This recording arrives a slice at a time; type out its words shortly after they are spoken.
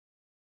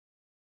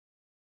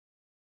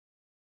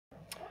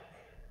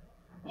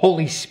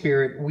Holy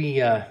Spirit,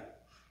 we're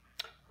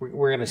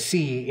going to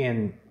see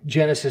in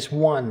Genesis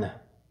 1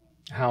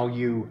 how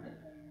you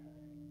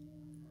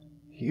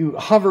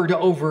hovered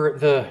over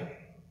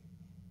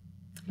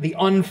the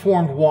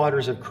unformed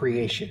waters of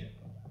creation.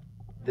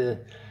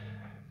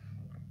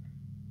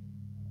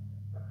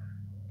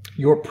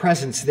 Your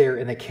presence there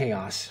in the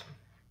chaos.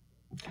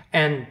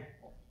 And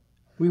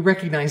we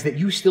recognize that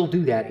you still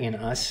do that in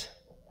us.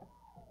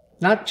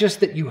 Not just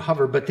that you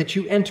hover, but that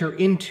you enter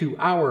into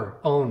our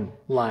own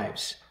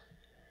lives.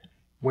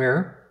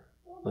 Where,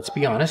 let's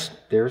be honest,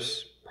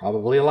 there's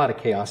probably a lot of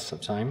chaos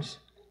sometimes.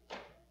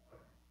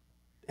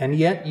 And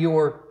yet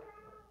your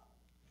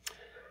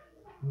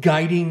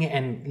guiding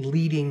and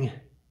leading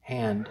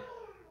hand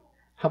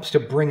helps to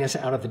bring us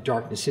out of the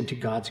darkness into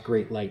God's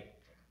great light.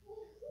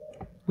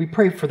 We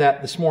pray for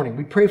that this morning.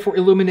 We pray for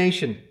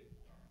illumination,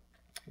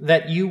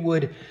 that you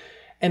would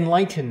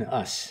enlighten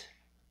us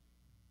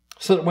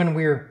so that when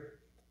we're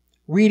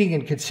reading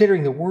and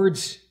considering the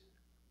words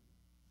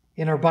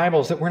in our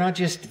Bibles, that we're not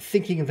just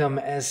thinking of them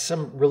as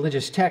some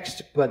religious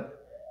text,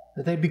 but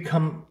that they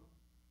become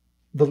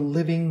the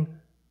living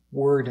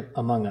word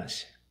among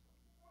us,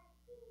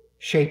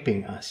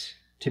 shaping us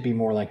to be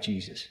more like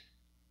Jesus.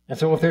 And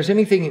so if there's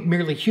anything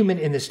merely human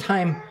in this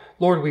time,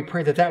 Lord, we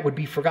pray that that would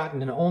be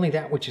forgotten, and only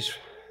that which is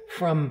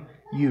from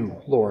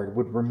you, Lord,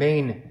 would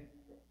remain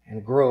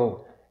and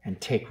grow and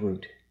take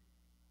root.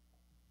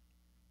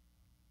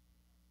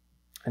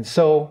 And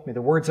so may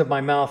the words of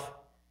my mouth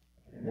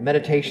and the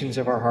meditations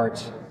of our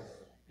hearts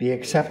be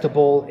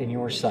acceptable in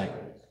your sight,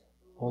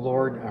 O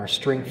Lord, our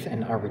strength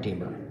and our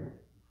Redeemer.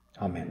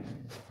 Amen.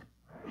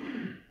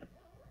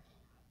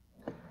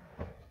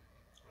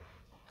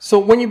 So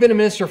when you've been a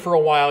minister for a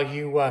while,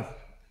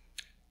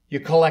 you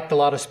collect a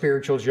lot of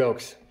spiritual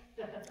jokes.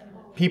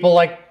 People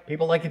like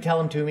to tell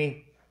them to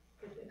me,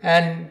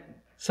 and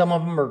some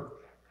of them are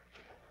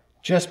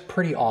just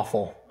pretty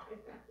awful.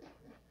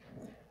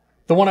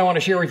 The one I want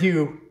to share with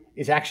you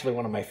is actually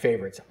one of my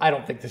favorites. I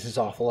don't think this is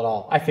awful at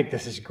all. I think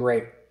this is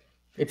great.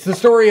 It's the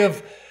story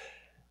of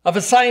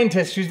a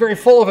scientist who's very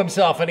full of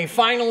himself, and he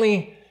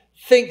finally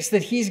thinks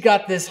that he's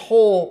got this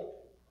whole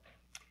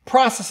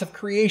process of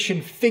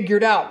creation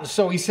figured out. And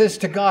so he says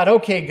to God,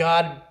 okay,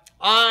 God,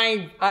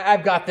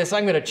 I've got this.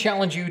 I'm going to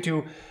challenge you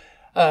to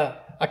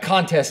a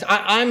contest.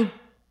 I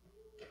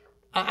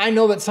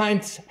know that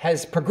science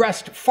has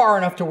progressed far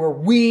enough to where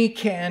we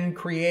can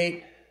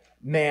create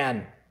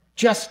man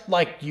just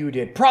like you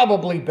did,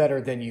 probably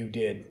better than you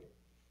did.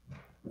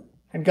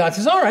 And God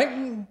says, all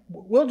right,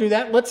 we'll do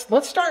that.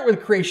 Let's start with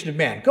the creation of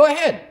man. Go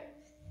ahead.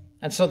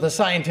 And so the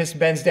scientist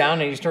bends down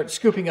and he starts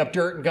scooping up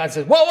dirt, and God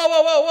says, whoa, whoa,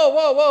 whoa, whoa, whoa,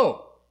 whoa,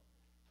 whoa.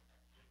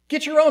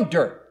 Get your own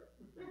dirt.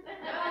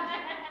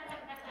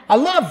 I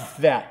love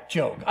that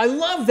joke. I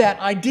love that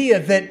idea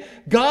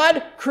that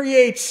God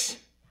creates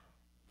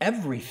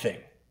everything.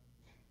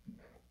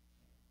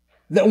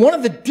 That one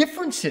of the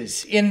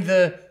differences in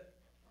the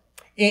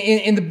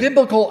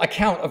biblical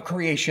account of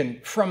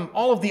creation from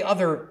all of the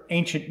other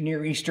ancient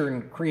Near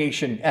Eastern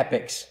creation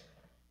epics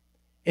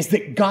is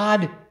that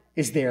God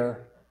is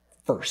there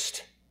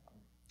first.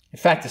 In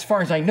fact, as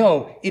far as I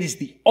know, it is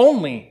the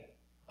only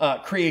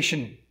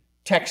creation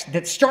text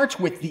that starts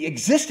with the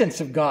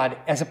existence of God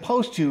as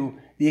opposed to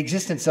the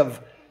existence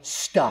of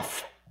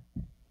stuff.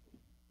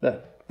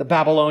 The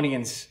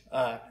Babylonians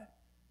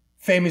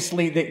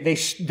famously,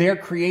 their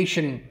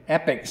creation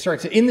epic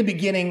starts, in the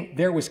beginning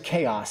there was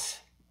chaos.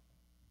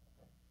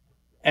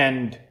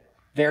 And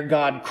their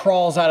God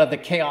crawls out of the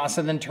chaos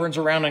and then turns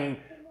around and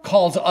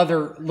calls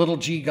other little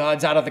g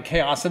gods out of the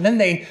chaos. And then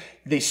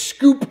they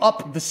scoop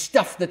up the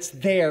stuff that's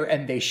there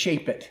and they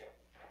shape it.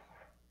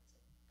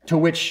 To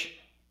which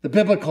the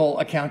biblical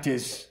account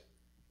is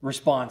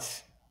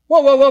response,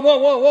 whoa, whoa, whoa, whoa,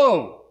 whoa,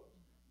 whoa.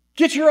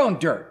 Get your own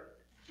dirt.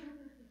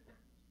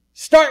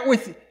 Start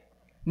with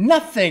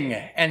nothing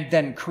and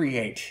then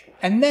create.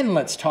 And then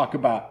let's talk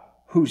about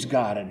who's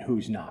God and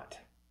who's not.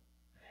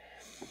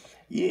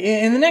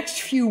 In the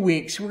next few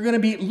weeks, we're going to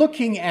be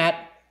looking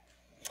at,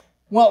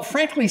 well,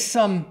 frankly,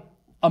 some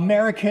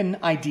American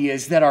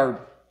ideas that are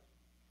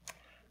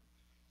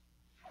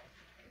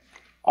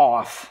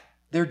off.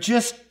 They're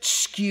just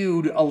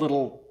skewed a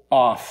little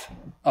off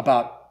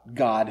about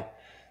God.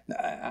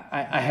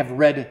 I have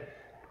read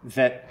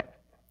that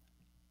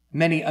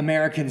many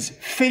Americans'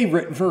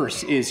 favorite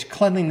verse is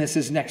cleanliness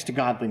is next to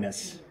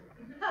godliness.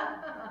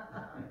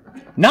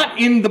 Not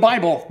in the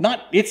Bible.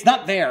 It's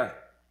not there.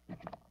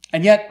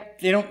 And yet,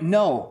 they don't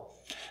know.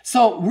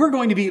 So we're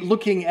going to be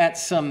looking at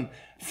some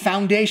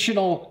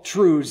foundational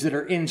truths that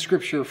are in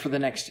Scripture for the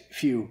next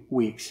few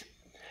weeks.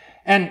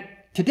 And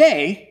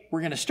today, we're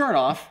going to start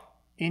off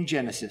in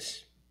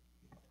Genesis.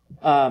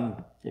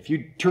 If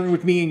you turn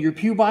with me in your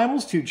pew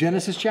Bibles to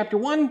Genesis chapter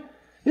 1,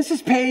 this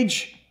is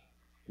page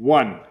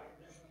 1.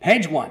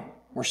 Page 1.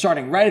 We're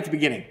starting right at the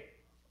beginning.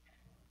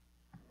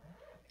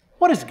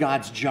 What is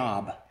God's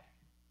job?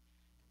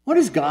 What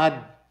is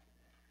God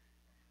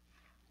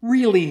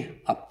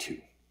really up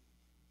to?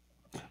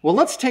 Well,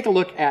 let's take a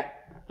look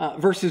at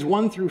verses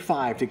 1 through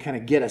 5 to kind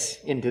of get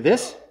us into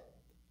this.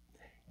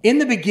 In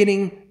the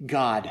beginning,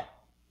 God.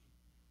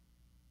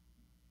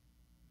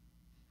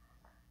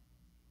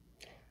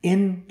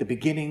 In the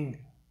beginning,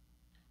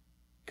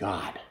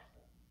 God.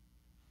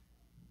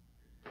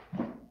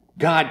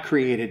 God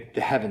created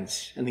the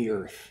heavens and the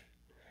earth.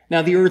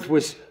 Now the earth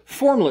was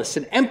formless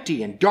and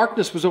empty, and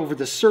darkness was over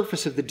the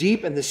surface of the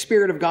deep, and the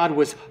Spirit of God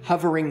was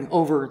hovering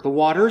over the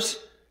waters.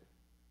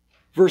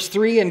 Verse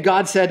 3, and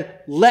God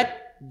said,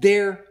 "Let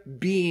there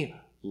be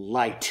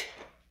light."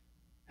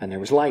 And there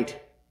was light.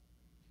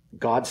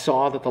 God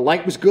saw that the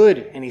light was good,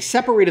 and he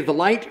separated the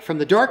light from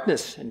the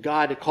darkness. And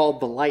God called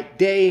the light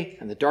day,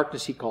 and the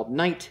darkness he called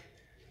night.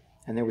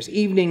 And there was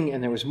evening,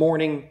 and there was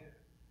morning,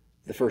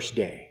 the first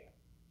day.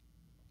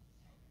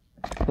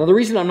 Now, the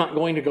reason I'm not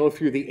going to go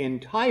through the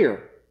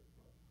entire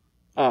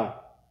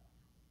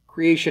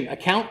creation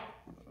account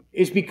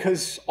is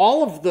because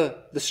all of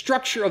the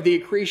structure of the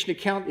creation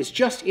account is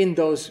just in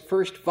those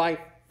first 5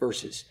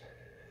 verses.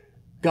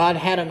 God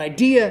had an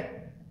idea,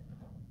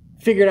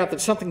 figured out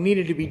that something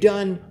needed to be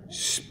done,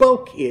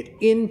 spoke it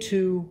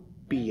into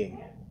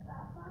being.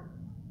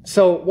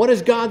 So what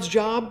is God's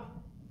job?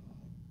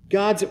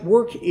 God's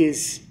work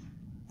is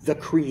the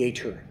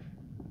creator.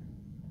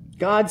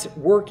 God's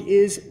work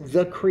is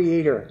the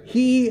creator.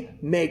 He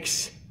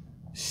makes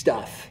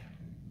stuff.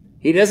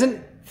 He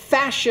doesn't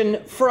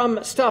fashion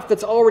from stuff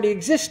that's already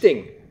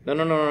existing.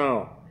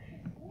 No.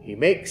 He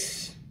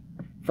makes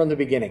from the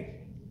beginning.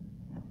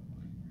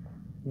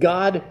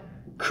 God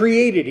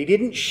created. He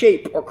didn't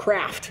shape or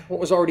craft what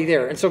was already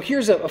there. And so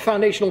here's a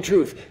foundational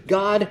truth.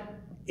 God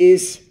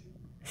is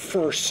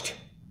first.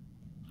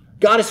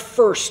 God is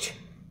first.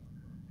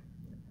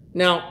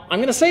 Now, I'm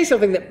going to say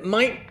something that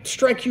might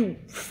strike you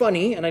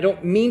funny, and I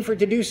don't mean for it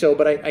to do so,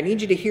 but I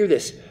need you to hear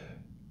this.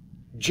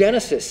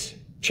 Genesis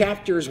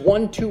chapters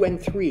 1, 2,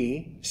 and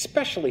 3,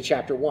 especially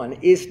chapter 1,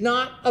 is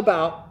not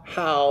about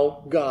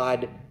how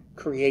God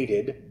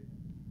created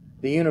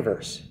the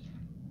universe.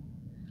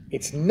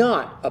 It's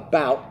not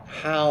about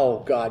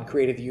how God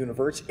created the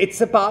universe.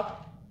 It's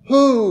about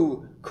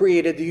who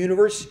created the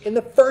universe in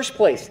the first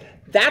place.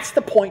 That's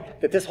the point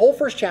that this whole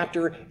first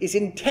chapter is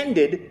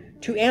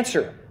intended to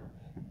answer.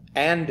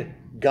 And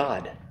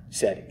God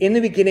said, in the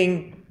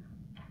beginning,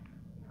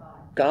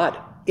 God.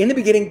 In the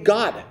beginning,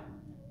 God.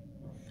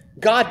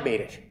 God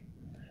made it.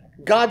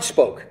 God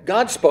spoke.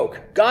 God spoke.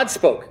 God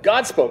spoke.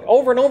 God spoke.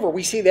 Over and over,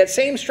 we see that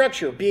same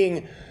structure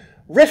being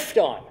riffed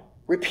on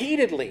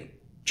repeatedly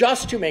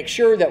just to make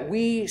sure that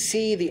we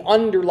see the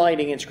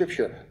underlining in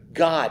Scripture.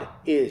 God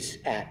is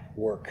at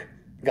work.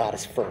 God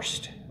is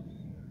first.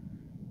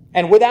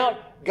 And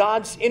without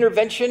God's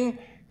intervention,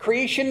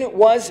 creation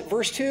was,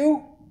 verse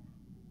 2,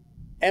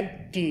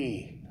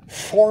 empty,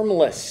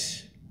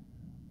 formless.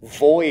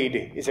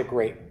 Void is a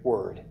great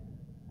word.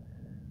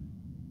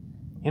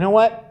 You know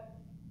what?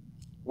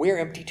 We're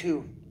empty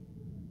too.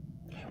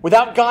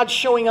 Without God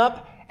showing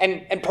up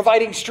and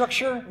providing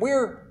structure,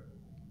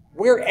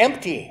 we're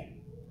empty.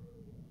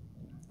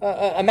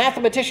 A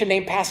mathematician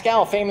named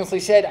Pascal famously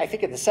said, I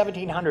think in the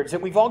 1700s,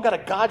 that we've all got a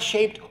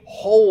God-shaped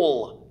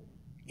hole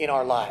in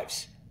our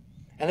lives.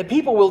 And the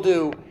people will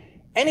do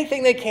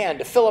anything they can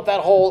to fill up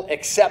that hole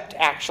except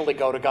actually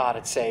go to God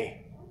and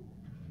say,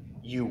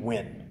 you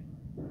win.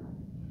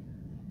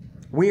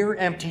 We're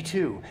empty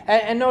too.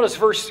 And notice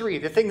verse 3,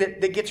 the thing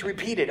that gets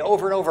repeated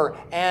over and over,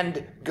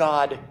 and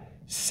God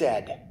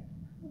said.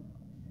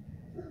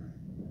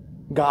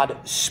 God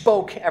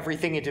spoke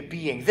everything into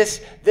being.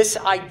 This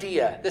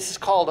idea, this is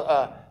called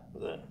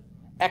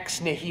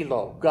ex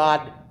nihilo.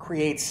 God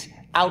creates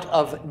out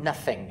of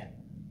nothing.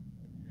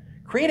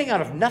 Creating out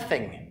of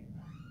nothing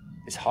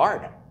is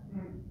hard.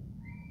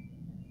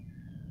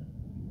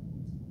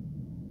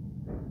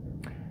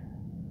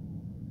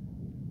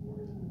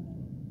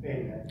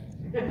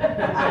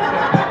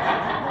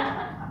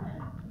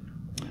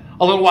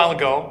 A little while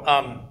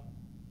ago,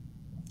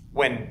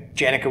 when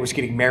Janica was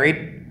getting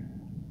married,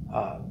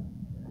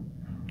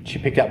 she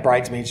picked out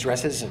bridesmaids'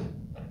 dresses,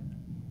 and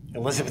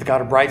Elizabeth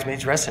got a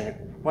bridesmaid's dress, and it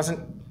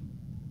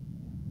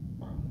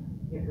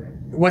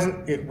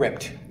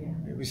ripped.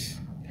 It was.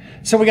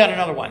 So we got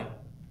another one,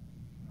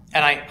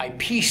 and I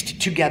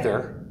pieced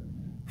together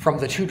from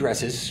the two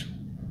dresses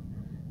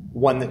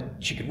one that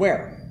she could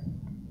wear.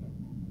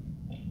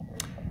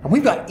 And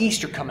we've got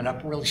Easter coming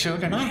up really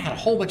soon, and I had a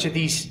whole bunch of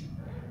these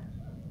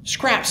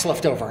scraps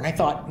left over, and I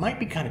thought it might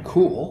be kind of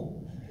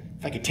cool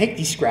if I could take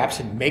these scraps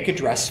and make a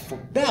dress for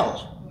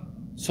Belle,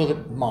 so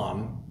that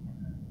mom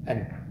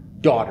and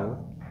daughter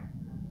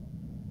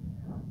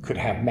could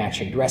have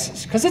matching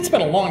dresses. Because it's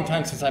been a long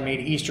time since I made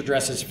Easter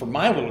dresses for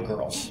my little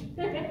girls.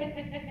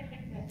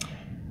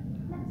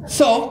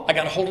 So I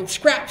got a hold of the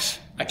scraps.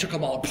 I took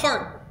them all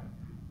apart.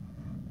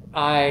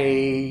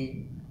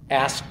 I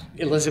asked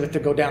Elizabeth to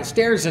go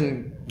downstairs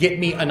and get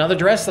me another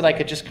dress that I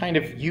could just kind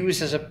of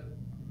use as a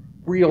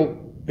real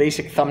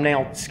basic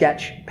thumbnail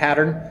sketch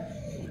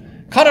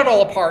pattern. Cut it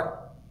all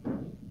apart,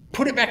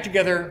 put it back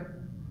together.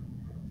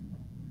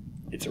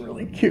 It's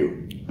really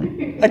cute.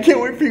 I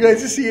can't wait for you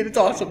guys to see it. It's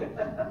awesome.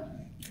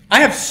 I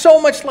have so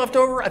much left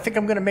over, I think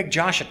I'm going to make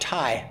Josh a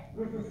tie.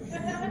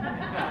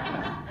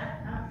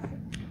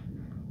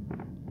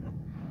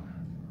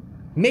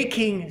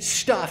 making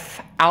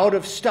stuff out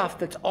of stuff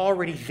that's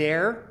already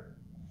there,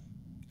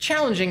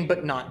 challenging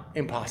but not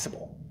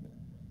impossible.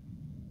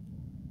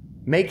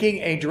 Making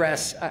a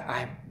dress,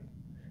 I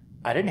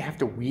didn't have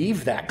to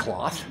weave that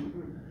cloth.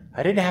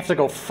 I didn't have to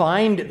go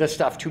find the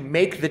stuff to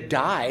make the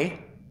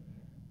dye.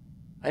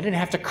 I didn't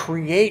have to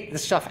create the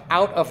stuff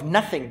out of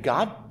nothing.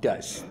 God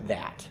does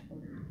that.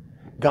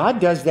 God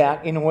does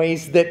that in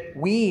ways that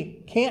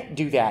we can't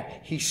do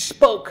that. He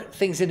spoke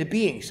things into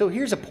being. So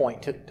here's a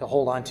point to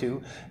hold on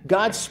to.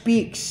 God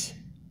speaks.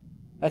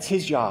 That's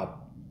his job.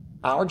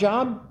 Our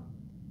job?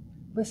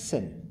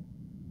 Listen.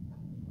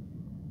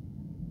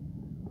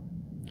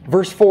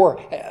 Verse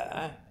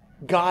 4,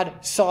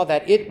 God saw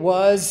that it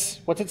was,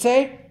 what's it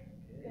say?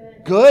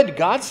 Good.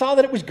 God saw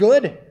that it was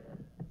good.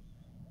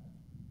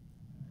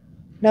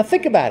 Now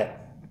think about it.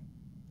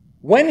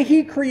 When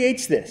he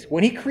creates this,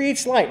 when he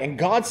creates light, and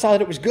God saw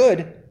that it was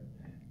good,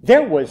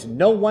 there was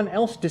no one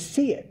else to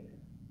see it.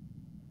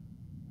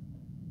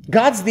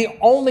 God's the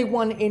only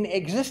one in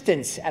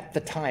existence at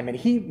the time, and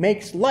he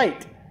makes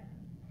light.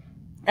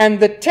 And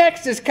the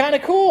text is kind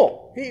of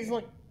cool. He's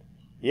like,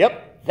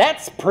 yep,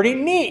 that's pretty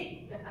neat.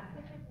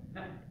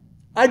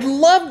 I'd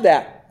love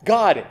that.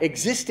 God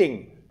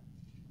existing,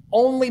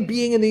 only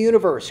being in the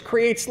universe,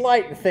 creates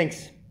light and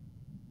thinks,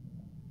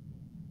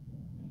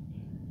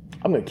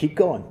 I'm going to keep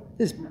going.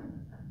 This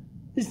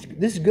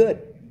is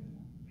good.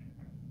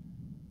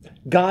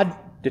 God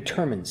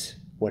determines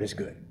what is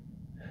good.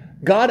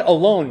 God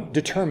alone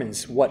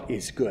determines what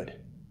is good.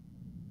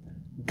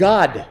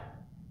 God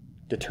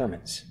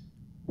determines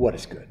what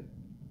is good.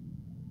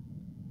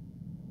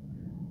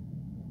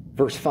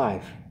 Verse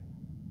 5.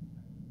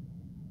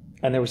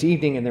 And there was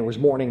evening and there was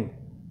morning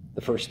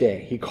the first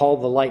day. He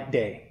called the light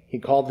day. He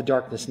called the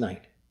darkness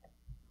night.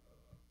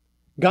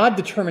 God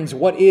determines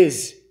what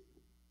is,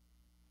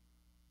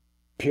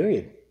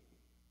 period.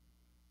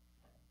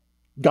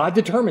 God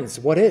determines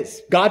what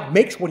is. God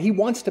makes what he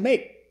wants to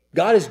make.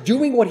 God is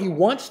doing what he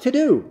wants to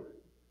do.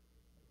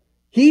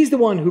 He's the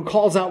one who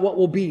calls out what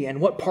will be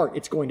and what part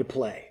it's going to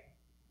play.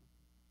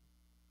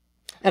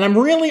 And I'm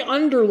really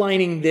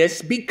underlining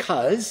this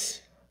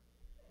because,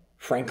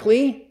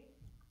 frankly,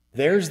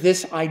 there's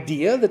this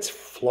idea that's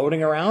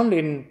floating around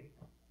in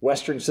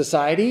Western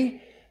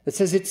society that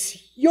says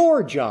it's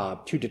your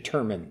job to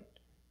determine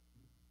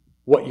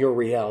what your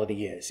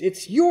reality is.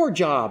 It's your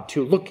job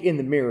to look in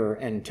the mirror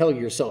and tell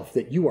yourself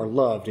that you are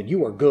loved and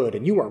you are good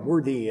and you are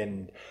worthy.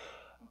 And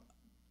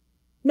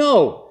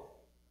no,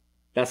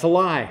 that's a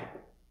lie.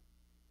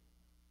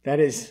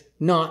 That is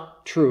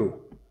not true.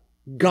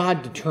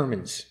 God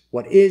determines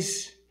what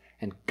is,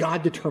 and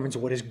God determines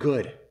what is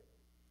good.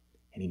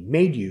 And he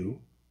made you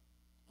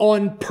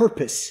on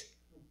purpose.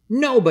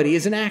 Nobody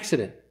is an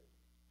accident.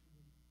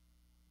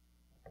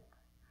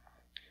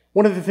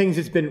 One of the things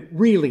that's been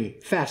really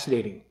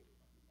fascinating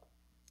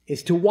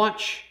is to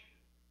watch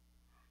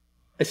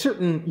a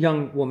certain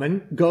young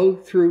woman go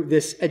through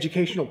this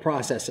educational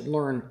process and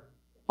learn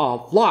a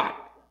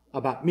lot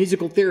about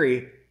musical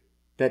theory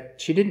that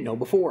she didn't know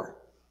before.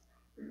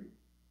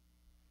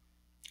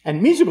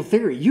 And musical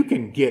theory, you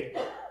can get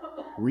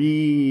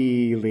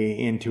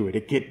really into it.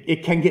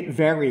 It can get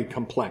very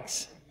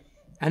complex.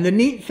 And the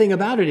neat thing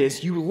about it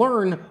is you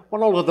learn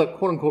what all of the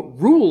quote-unquote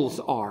rules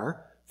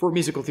are for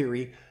musical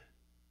theory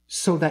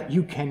so that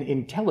you can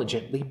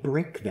intelligently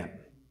break them.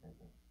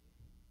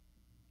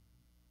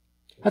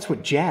 That's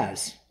what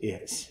jazz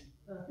is.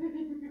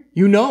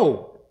 You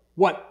know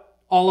what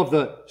all of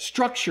the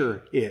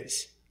structure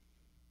is.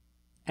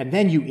 And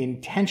then you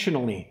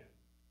intentionally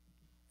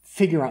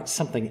figure out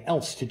something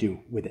else to do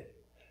with it.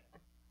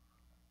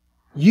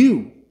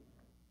 You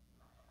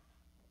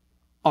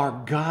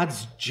are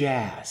God's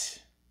jazz.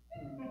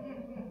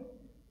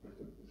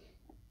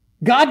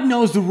 God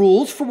knows the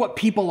rules for what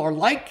people are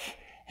like,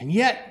 and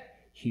yet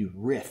he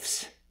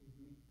riffs.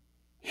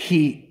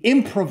 He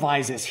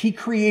improvises. He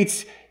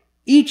creates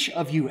each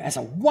of you as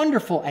a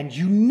wonderful and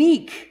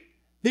unique.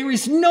 There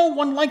is no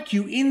one like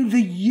you in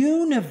the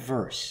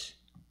universe.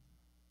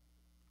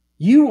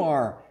 You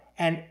are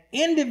an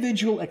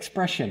individual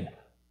expression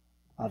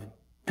of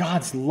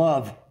God's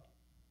love,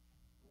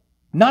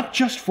 not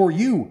just for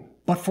you,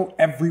 but for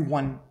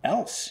everyone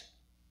else.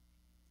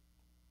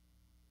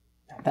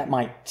 That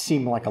might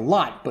seem like a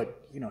lot,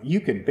 but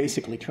you can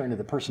basically turn to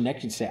the person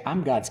next to you and say,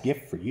 I'm God's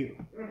gift for you.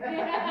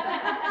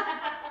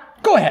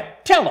 Go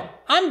ahead, tell them,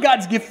 I'm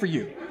God's gift for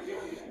you.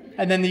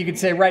 And then you can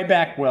say right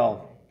back,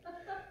 well,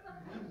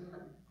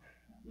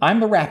 I'm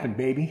the rapping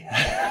baby.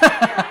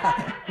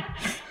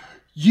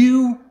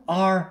 You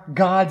are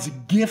God's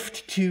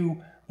gift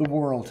to the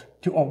world,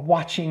 to a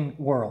watching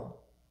world.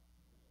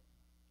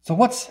 So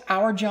what's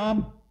our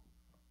job?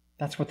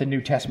 That's what the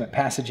New Testament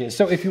passage is.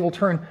 So if you will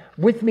turn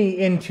with me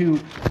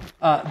into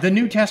the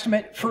New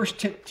Testament, 1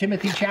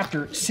 Timothy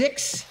chapter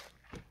 6.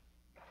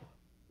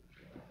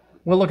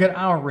 We'll look at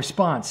our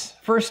response.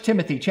 1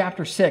 Timothy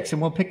chapter 6,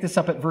 and we'll pick this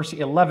up at verse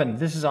 11.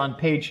 This is on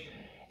page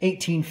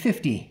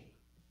 1850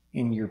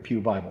 in your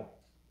Pew Bible.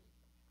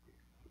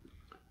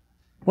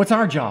 What's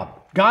our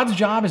job? God's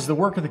job is the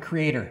work of the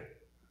Creator.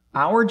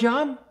 our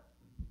job?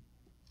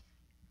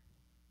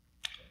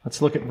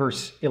 Let's look at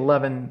verse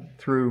 11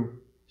 through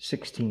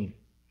 16.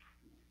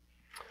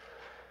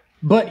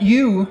 But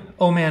you,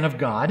 O man of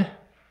God,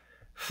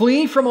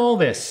 flee from all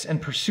this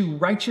and pursue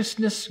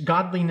righteousness,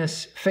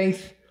 godliness,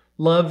 faith,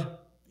 love,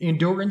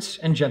 endurance,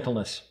 and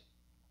gentleness.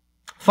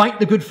 Fight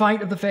the good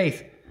fight of the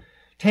faith.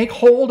 Take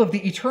hold of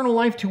the eternal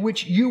life to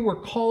which you were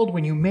called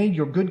when you made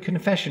your good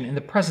confession in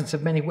the presence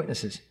of many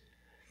witnesses.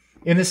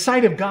 In the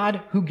sight of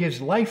God, who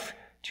gives life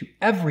to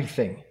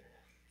everything,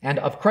 and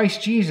of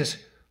Christ Jesus,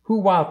 who,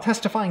 while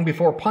testifying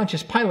before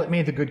Pontius Pilate,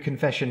 made the good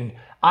confession,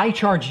 I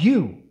charge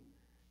you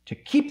to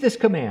keep this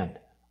command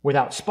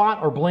without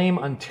spot or blame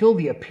until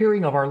the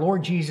appearing of our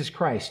Lord Jesus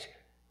Christ,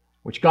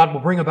 which God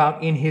will bring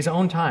about in his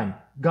own time.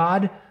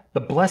 God, the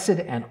blessed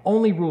and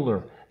only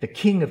ruler, the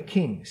King of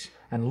kings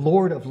and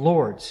Lord of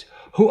lords,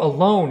 who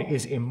alone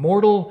is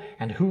immortal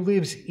and who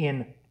lives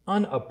in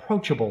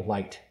unapproachable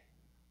light,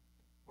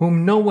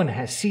 whom no one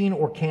has seen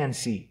or can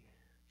see.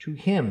 To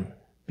him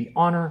be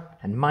honor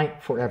and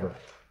might forever.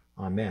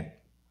 Amen.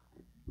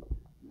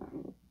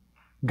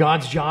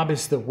 God's job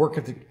is the work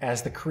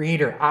as the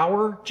creator.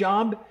 Our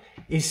job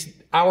is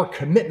our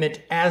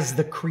commitment as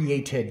the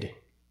created.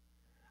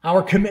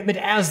 Our commitment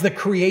as the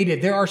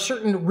created. There are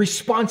certain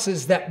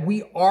responses that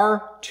we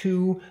are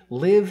to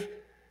live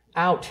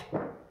out.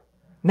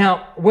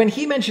 Now, when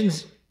he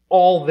mentions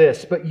all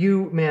this, but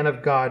you, man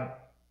of God,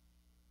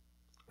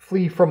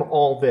 flee from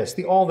all this.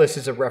 The all this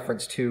is a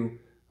reference to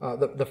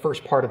the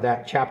first part of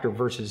that chapter,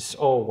 verses,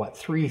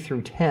 3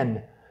 through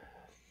 10.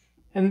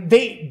 And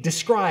they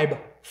describe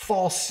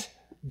false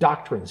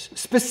doctrines,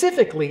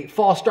 specifically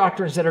false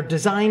doctrines that are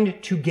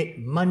designed to get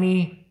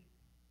money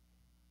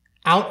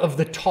out of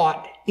the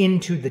taught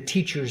into the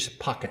teacher's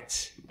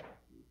pockets.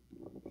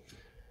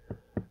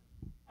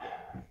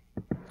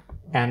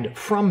 And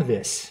from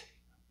this,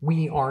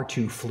 we are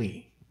to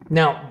flee.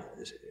 Now,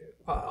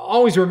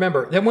 always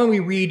remember that when we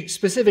read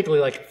specifically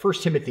like 1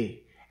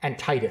 Timothy and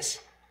Titus,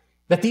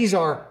 that these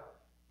are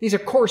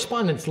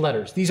correspondence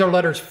letters. These are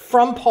letters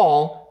from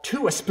Paul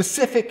to a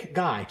specific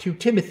guy, to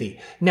Timothy.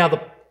 Now,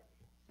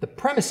 the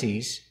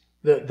premises,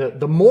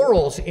 the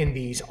morals in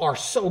these are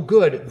so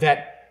good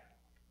that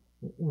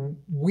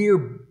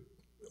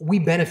we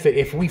benefit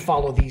if we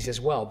follow these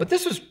as well. But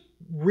this was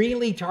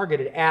really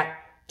targeted at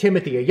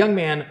Timothy, a young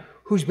man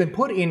who's been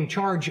put in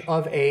charge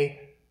of a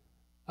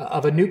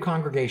new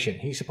congregation.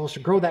 He's supposed to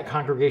grow that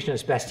congregation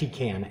as best he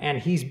can. And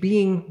he's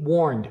being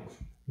warned,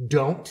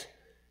 don't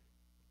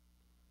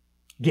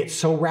get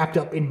so wrapped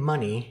up in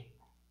money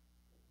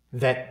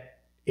that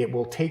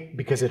it'll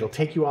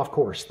take you off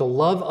course. The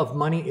love of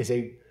money is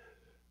a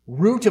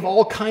root of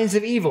all kinds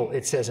of evil,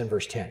 it says in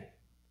verse 10.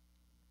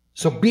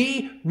 So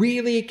be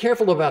really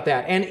careful about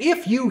that. And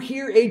if you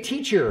hear a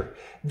teacher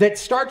that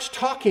starts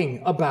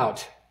talking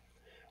about,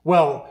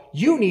 well,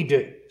 you need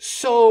to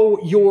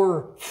sow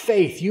your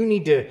faith. You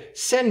need to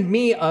send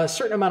me a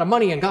certain amount of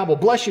money and God will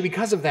bless you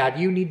because of that.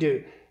 You need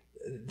to,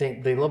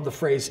 they love the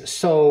phrase,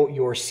 sow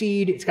your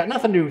seed. It's got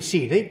nothing to do with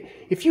seed.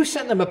 If you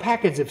sent them a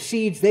package of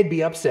seeds, they'd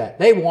be upset.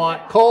 They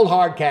want cold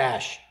hard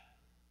cash.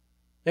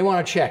 They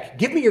want a check.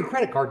 Give me your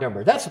credit card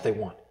number. That's what they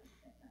want.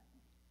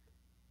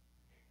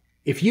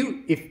 If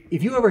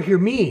you ever hear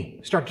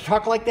me start to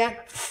talk like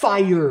that,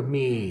 fire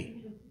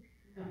me.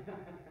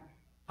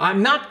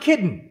 I'm not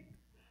kidding.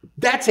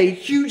 That's a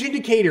huge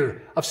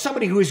indicator of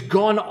somebody who has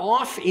gone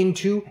off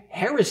into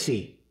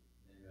heresy.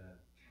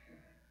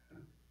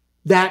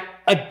 That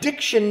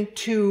addiction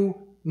to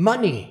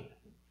money.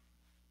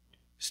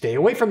 Stay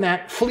away from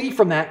that. Flee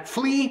from that.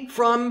 Flee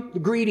from the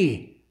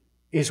greedy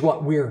is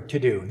what we're to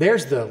do.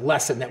 There's the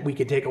lesson that we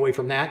could take away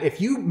from that. If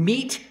you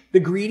meet the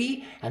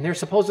greedy and they're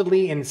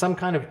supposedly in some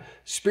kind of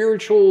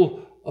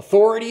spiritual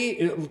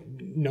authority,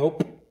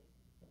 nope.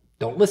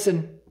 Don't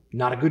listen.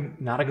 Not a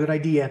good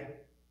idea.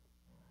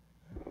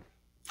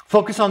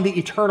 Focus on the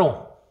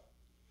eternal.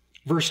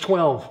 Verse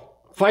 12.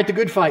 Fight the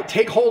good fight.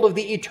 Take hold of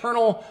the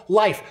eternal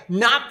life,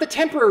 not the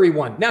temporary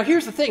one. Now,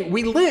 here's the thing.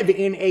 We live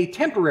in a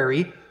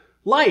temporary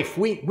life.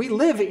 We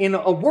live in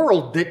a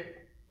world that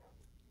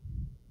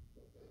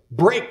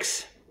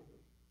breaks.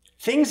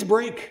 Things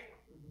break.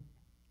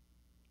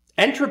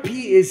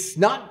 Entropy is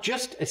not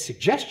just a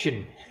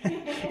suggestion.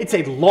 It's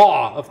a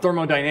law of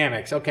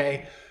thermodynamics,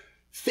 okay?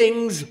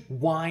 Things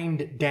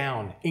wind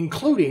down,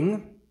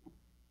 including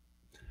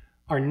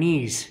our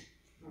knees,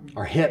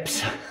 our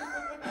hips,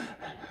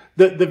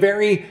 the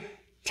very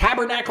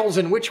tabernacles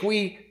in which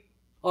we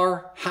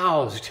are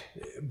housed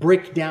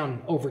break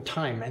down over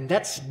time. And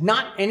that's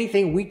not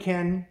anything we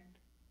can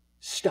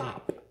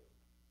stop.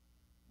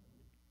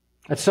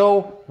 And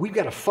so we've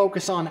got to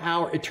focus on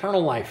our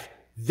eternal life.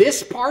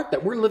 This part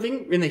that we're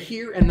living in the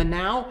here and the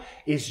now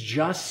is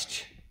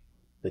just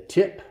the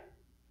tip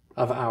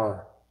of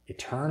our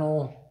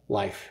eternal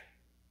life.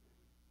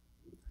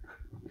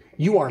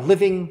 You are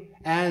living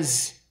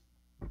as,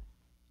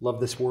 love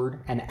this word,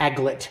 an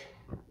aglet.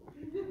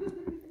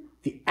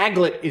 The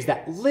aglet is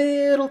that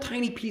little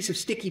tiny piece of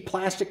sticky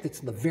plastic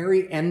that's in the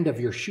very end of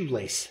your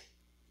shoelace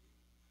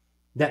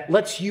that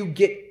lets you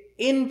get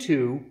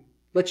into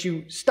lets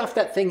you stuff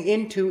that thing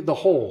into the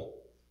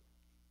hole.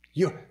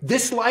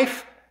 This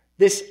life,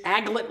 this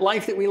aglet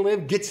life that we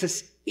live, gets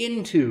us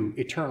into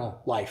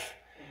eternal life.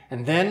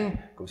 And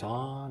then goes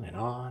on and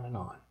on and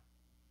on.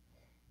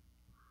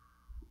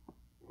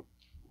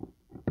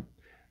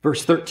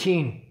 Verse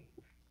 13.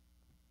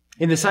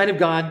 In the sight of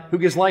God, who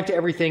gives life to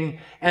everything,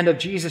 and of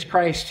Jesus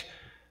Christ,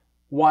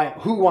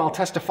 who, while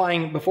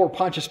testifying before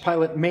Pontius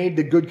Pilate, made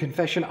the good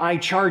confession, I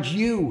charge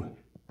you.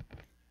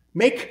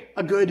 Make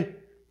a good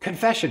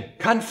confession.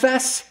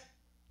 Confess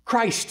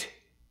Christ.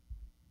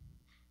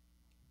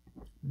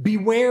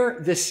 Beware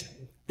this.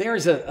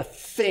 There's a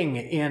thing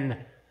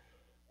in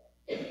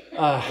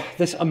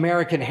this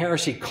American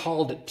heresy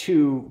called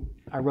to,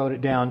 I wrote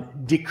it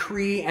down,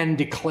 decree and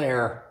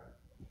declare.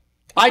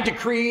 I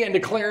decree and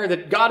declare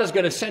that God is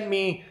going to send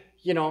me,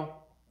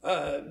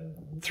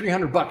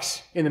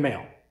 $300 in the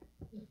mail.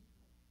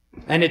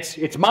 And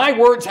it's my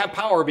words have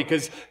power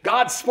because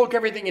God spoke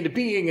everything into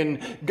being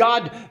and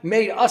God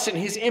made us in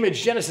his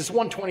image, Genesis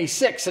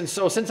 1:26. And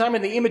so since I'm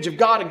in the image of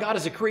God and God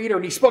is a creator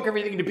and he spoke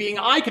everything into being,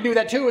 I can do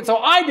that too. And so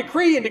I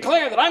decree and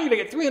declare that I'm going to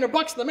get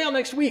 $300 in the mail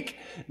next week.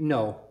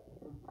 No,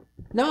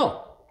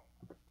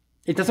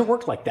 it doesn't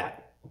work like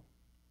that.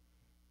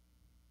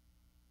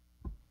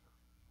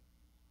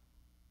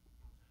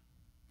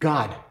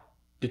 God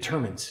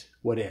determines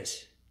what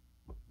is,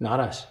 not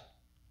us.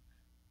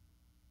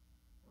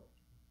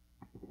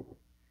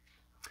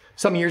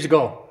 Some years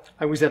ago,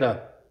 I was at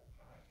a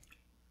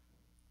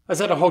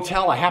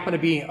hotel. I happened to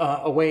be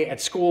away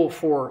at school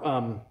for,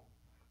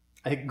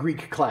 I think,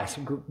 Greek class,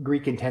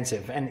 Greek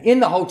intensive. And in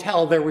the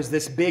hotel, there was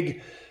this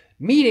big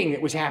meeting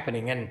that was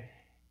happening, and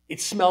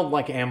it smelled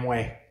like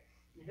Amway.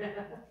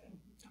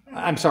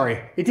 I'm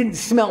sorry, it didn't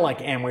smell like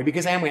Amway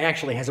because Amway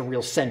actually has a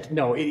real scent.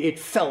 No, it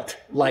felt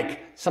like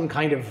some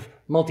kind of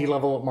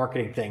multi-level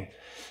marketing thing.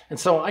 And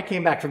so I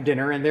came back from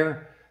dinner, and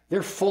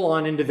they're full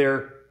on into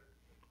their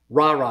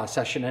rah-rah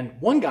session,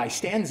 and one guy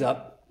stands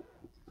up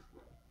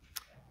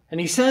and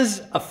he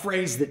says a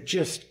phrase that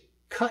just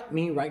cut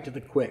me right to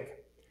the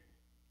quick.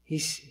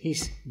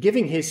 He's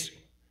giving his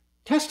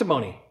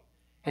testimony,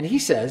 and he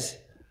says,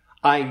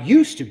 I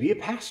used to be a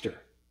pastor.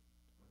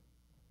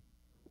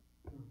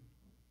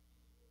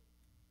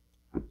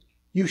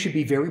 You should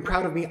be very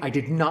proud of me. I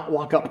did not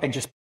walk up and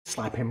just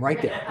slap him right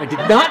there. I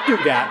did not do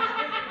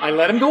that. I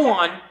let him go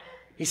on.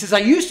 He says, I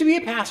used to be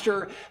a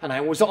pastor, and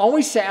I was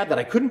always sad that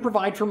I couldn't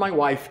provide for my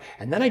wife,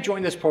 and then I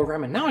joined this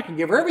program, and now I can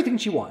give her everything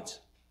she wants.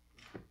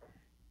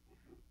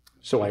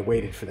 So I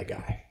waited for the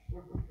guy.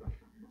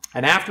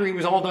 And after he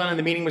was all done and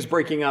the meeting was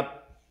breaking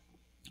up,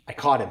 I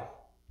caught him.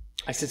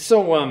 I said,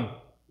 so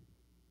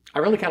I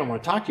really kind of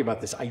want to talk to you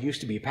about this I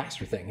used to be a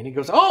pastor thing. And he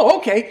goes, oh,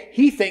 okay.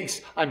 He thinks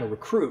I'm a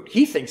recruit.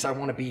 He thinks I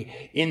want to be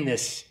in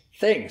this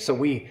thing.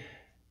 So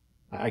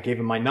I gave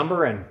him my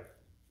number, and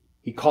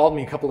he called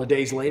me a couple of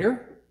days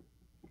later.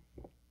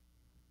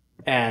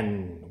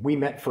 And we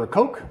met for a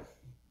Coke,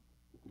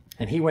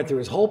 and he went through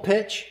his whole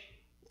pitch,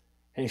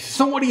 and he said,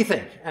 so what do you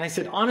think? And I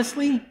said,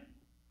 honestly,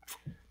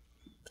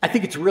 I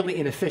think it's really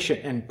inefficient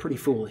and pretty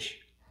foolish.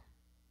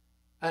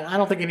 And I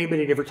don't think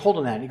anybody had ever told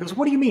him that. And he goes,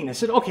 what do you mean? I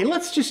said, okay,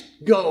 let's just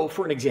go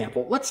for an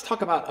example. Let's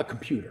talk about a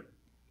computer,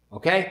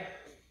 okay?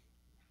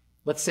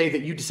 Let's say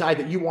that you decide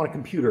that you want a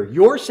computer.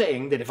 You're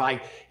saying that if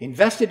I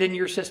invested in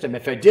your system,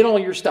 if I did all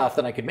your stuff,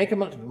 then I could make a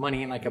bunch of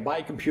money and I could buy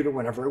a computer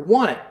whenever I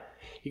want it.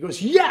 He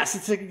goes, yes,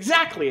 it's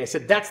exactly. I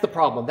said, that's the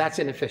problem. That's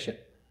inefficient.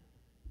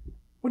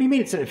 What do you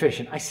mean it's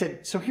inefficient? I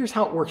said, so here's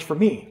how it works for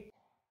me.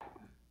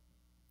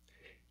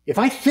 If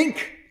I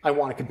think I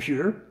want a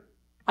computer,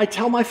 I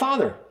tell my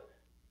Father,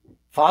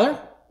 Father,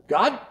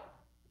 God,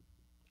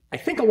 I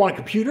think I want a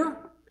computer.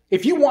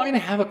 If you want me to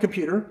have a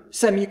computer,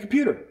 send me a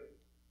computer.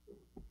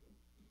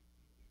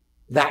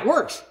 That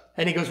works.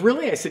 And he goes,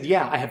 really? I said,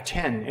 yeah, I have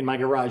 10 in my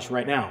garage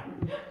right now.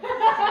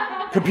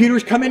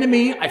 Computers come into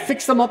me, I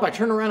fix them up, I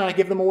turn around and I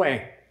give them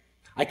away.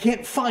 I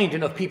can't find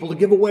enough people to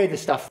give away the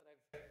stuff.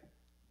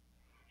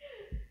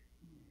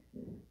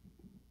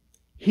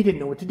 He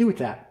didn't know what to do with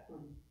that.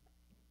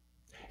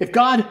 If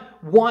God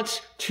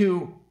wants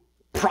to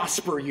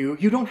prosper you,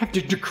 you don't have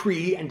to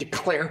decree and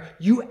declare.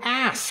 You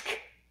ask.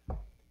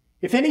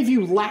 If any of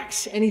you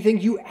lacks anything,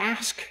 you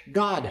ask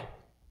God.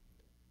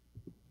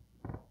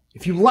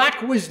 If you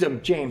lack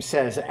wisdom, James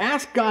says,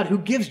 ask God who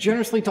gives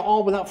generously to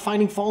all without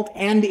finding fault,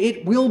 and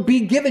it will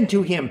be given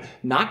to him.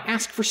 Not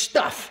ask for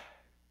stuff.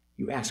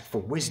 You ask for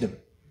wisdom.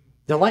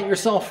 Delight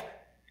yourself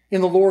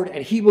in the Lord,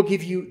 and he will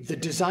give you the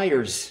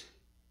desires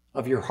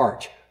of your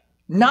heart.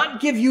 Not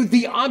give you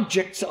the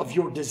objects of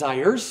your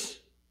desires.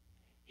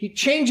 He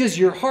changes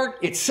your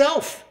heart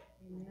itself.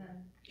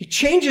 Amen. He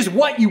changes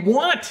what you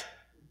want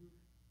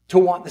to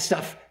want the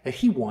stuff that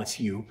he wants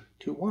you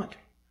to want.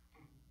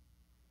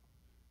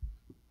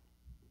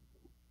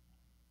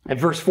 At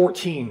verse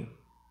 14,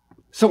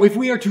 so if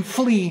we are to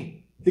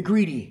flee the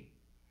greedy,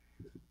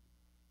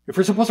 if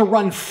we're supposed to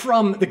run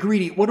from the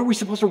greedy, what are we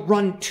supposed to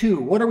run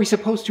to? What are we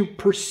supposed to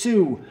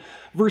pursue?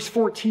 Verse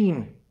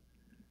 14,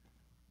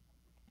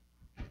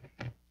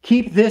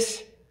 keep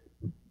this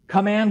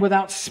command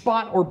without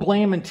spot or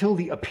blame until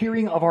the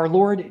appearing of our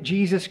Lord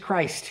Jesus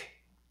Christ.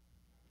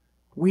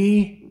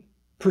 We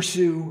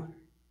pursue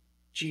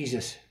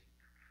Jesus.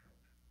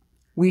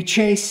 We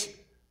chase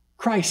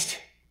Christ.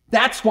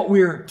 That's what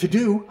we're to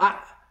do.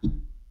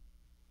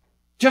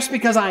 Just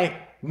because I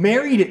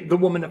married the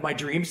woman of my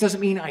dreams doesn't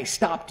mean I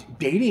stopped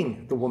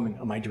dating the woman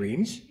of my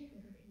dreams.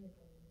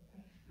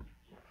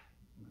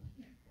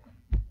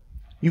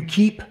 You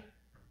keep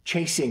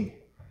chasing.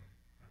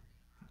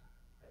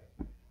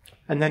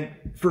 And then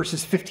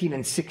verses 15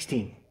 and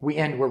 16, we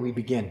end where we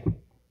begin,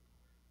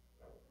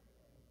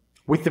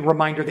 with the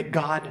reminder that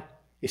God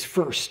is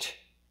first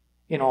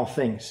in all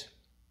things.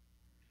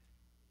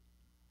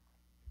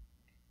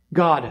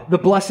 God, the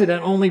blessed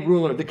and only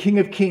ruler, the King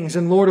of kings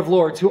and Lord of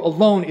lords, who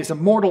alone is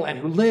immortal and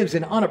who lives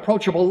in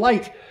unapproachable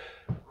light,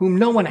 whom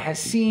no one has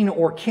seen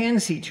or can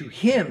see, to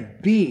him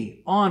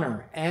be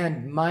honor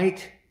and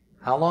might.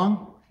 How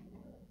long?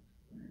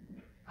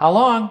 How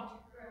long?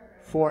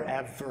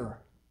 Forever.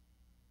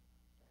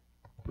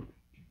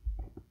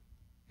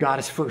 God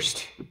is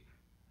first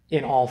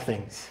in all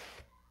things.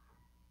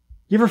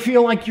 You ever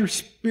feel like your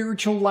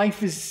spiritual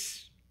life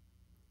is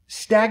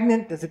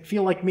stagnant? Does it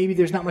feel like maybe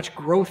there's not much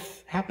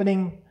growth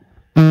happening?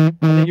 And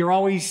that you're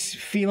always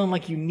feeling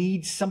like you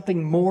need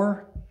something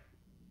more?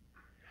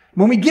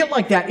 When we get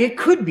like that, it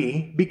could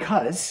be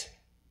because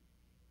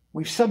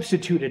we've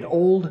substituted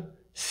old,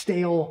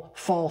 stale,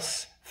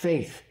 false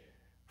faith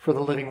for the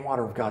living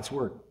water of God's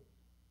word.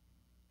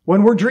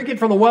 When we're drinking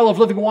from the well of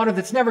living water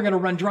that's never going to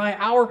run dry,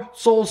 our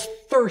soul's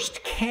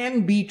thirst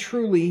can be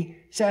truly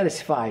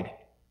satisfied.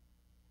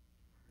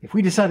 If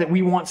we decide that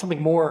we want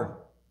something more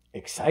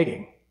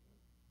exciting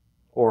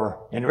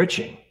or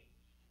enriching,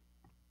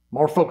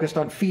 more focused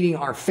on feeding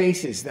our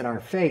faces than our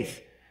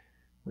faith,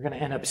 we're going to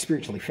end up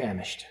spiritually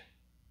famished.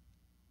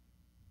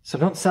 So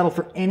don't settle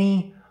for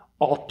any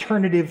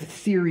alternative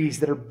theories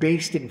that are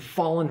based in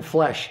fallen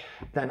flesh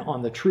than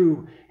on the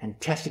true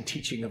and tested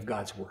teaching of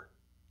God's word.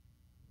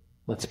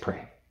 Let's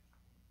pray.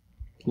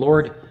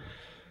 Lord,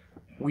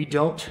 we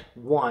don't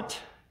want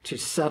to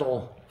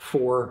settle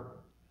for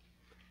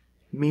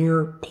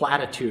mere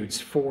platitudes,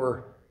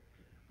 for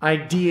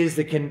ideas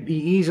that can be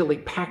easily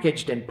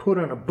packaged and put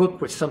on a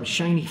book with some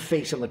shiny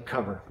face on the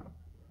cover.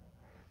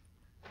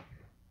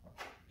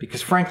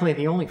 Because frankly,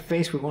 the only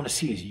face we want to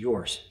see is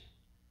yours.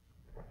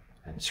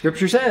 And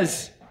Scripture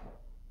says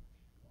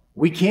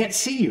we can't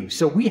see you,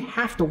 so we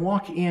have to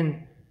walk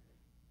in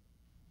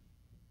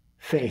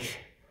faith.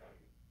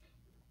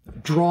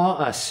 Draw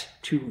us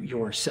to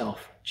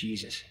yourself,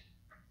 Jesus.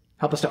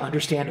 Help us to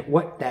understand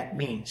what that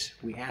means.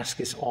 We ask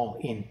this all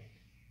in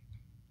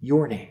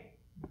your name.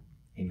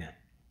 Amen.